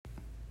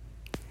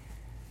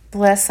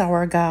Bless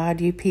our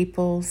God, you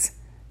peoples.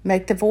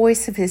 Make the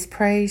voice of his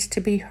praise to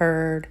be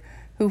heard,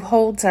 who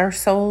holds our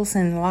souls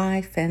in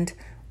life and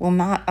will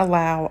not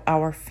allow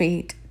our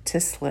feet to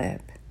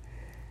slip.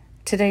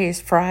 Today is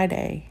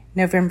Friday,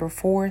 November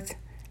 4th,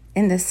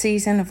 in the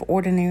season of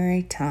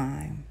ordinary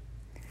time.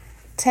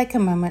 Take a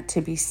moment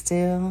to be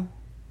still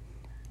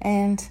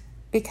and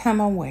become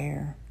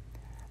aware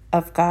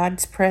of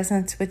God's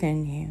presence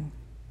within you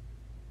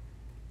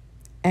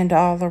and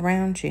all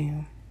around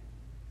you.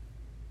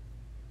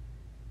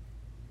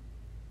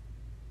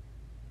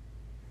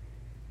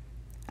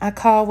 I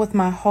call with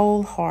my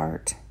whole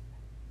heart,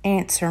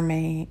 answer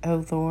me,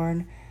 O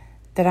Lord,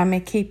 that I may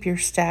keep your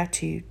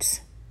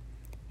statutes.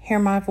 Hear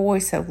my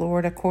voice, O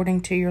Lord,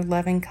 according to your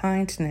loving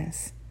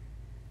kindness.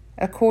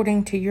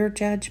 According to your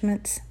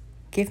judgments,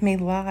 give me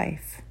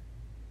life.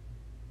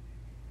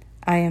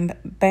 I am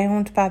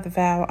bound by the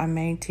vow I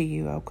made to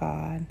you, O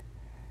God.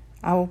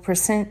 I will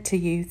present to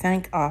you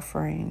thank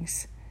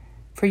offerings,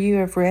 for you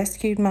have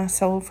rescued my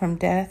soul from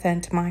death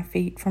and my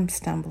feet from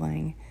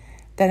stumbling,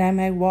 that I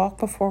may walk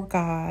before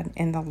God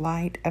in the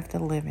light of the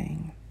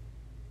living.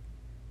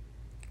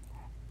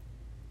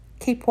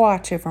 Keep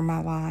watch over my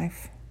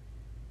life,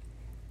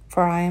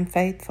 for I am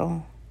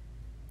faithful.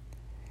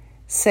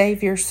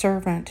 Save your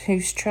servant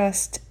whose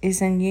trust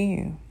is in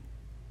you.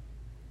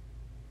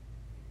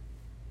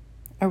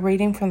 A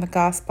reading from the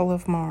Gospel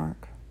of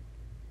Mark.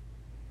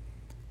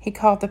 He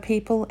called the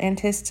people and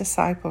his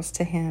disciples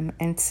to him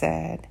and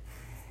said,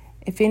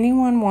 "If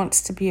anyone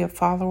wants to be a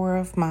follower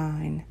of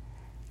mine,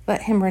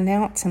 let him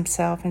renounce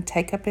himself and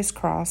take up his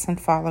cross and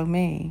follow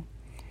me.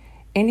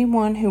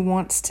 Anyone who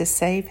wants to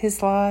save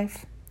his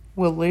life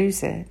will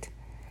lose it,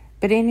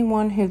 but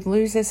anyone who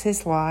loses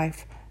his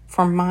life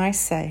for my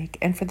sake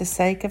and for the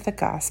sake of the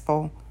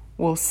gospel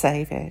will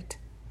save it.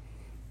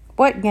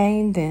 What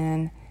gain,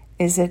 then,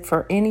 is it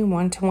for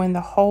anyone to win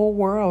the whole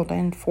world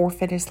and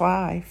forfeit his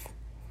life?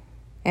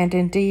 And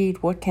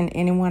indeed, what can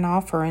anyone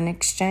offer in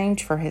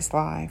exchange for his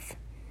life?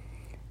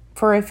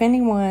 For if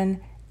anyone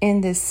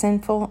in this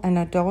sinful and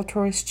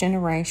adulterous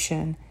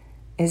generation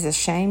is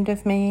ashamed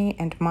of me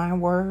and my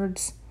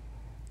words,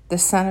 the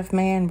Son of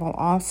Man will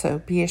also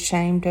be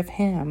ashamed of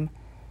him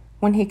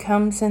when he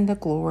comes in the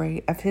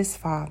glory of his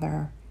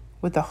Father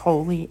with the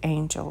holy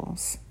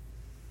angels."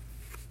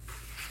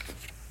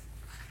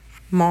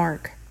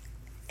 Mark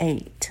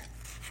 8.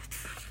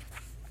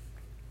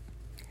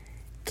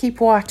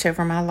 Keep watch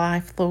over my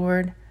life,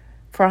 Lord,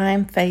 for I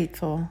am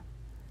faithful.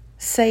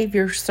 Save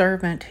your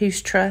servant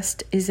whose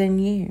trust is in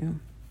you.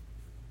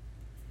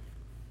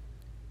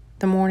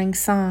 The Morning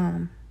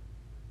Psalm.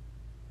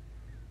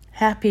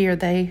 Happy are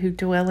they who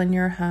dwell in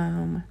your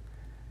home.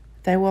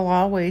 They will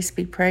always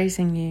be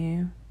praising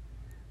you.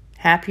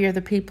 Happy are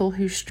the people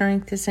whose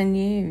strength is in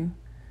you,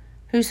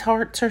 whose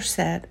hearts are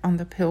set on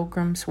the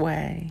pilgrim's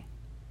way.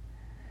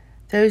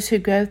 Those who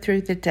go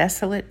through the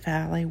desolate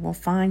valley will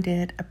find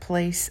it a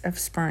place of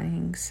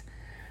springs,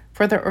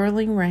 for the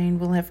early rain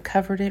will have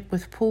covered it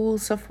with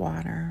pools of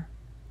water.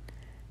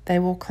 They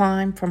will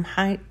climb from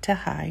height to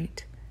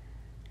height,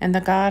 and the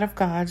God of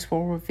gods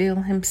will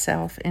reveal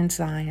himself in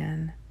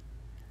Zion.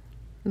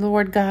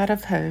 Lord God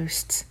of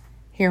hosts,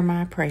 hear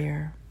my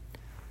prayer.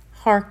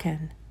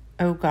 Hearken,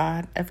 O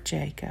God of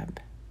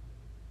Jacob.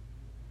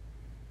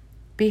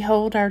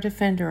 Behold our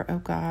defender, O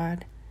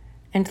God,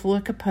 and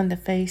look upon the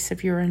face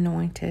of your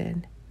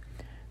anointed.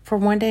 For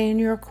one day in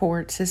your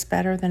courts is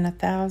better than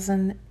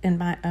 1,000 in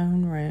my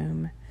own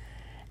room,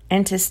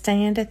 and to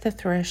stand at the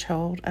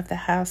threshold of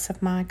the house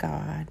of my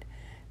God,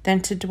 than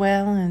to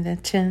dwell in the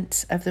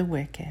tents of the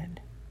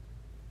wicked.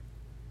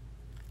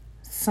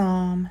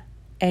 Psalm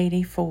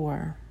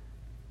 84.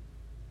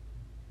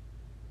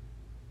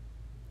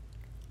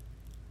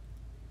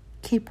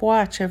 Keep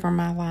watch over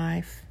my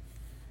life,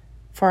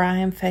 for I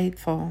am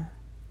faithful.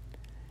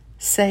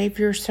 Save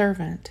your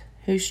servant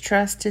whose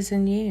trust is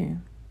in you.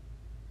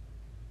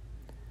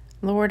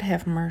 Lord,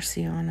 have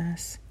mercy on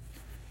us.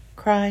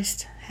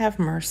 Christ, have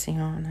mercy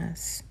on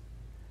us.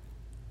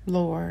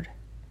 Lord,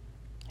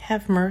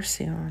 have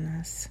mercy on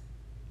us.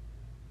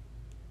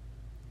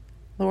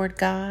 Lord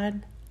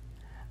God,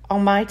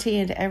 Almighty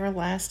and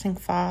everlasting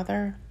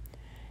Father,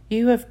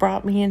 you have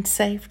brought me in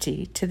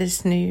safety to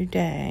this new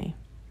day.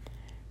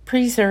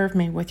 Preserve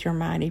me with your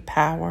mighty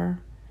power,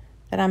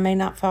 that I may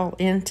not fall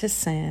into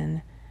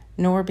sin,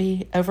 nor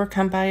be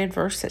overcome by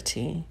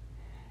adversity.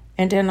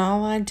 And in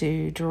all I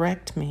do,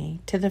 direct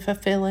me to the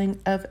fulfilling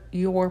of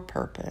your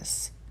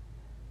purpose.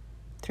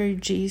 Through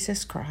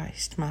Jesus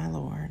Christ, my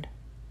Lord.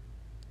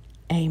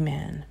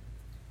 Amen.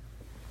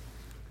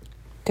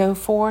 Go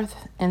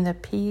forth in the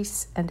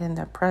peace and in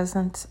the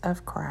presence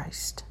of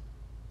Christ.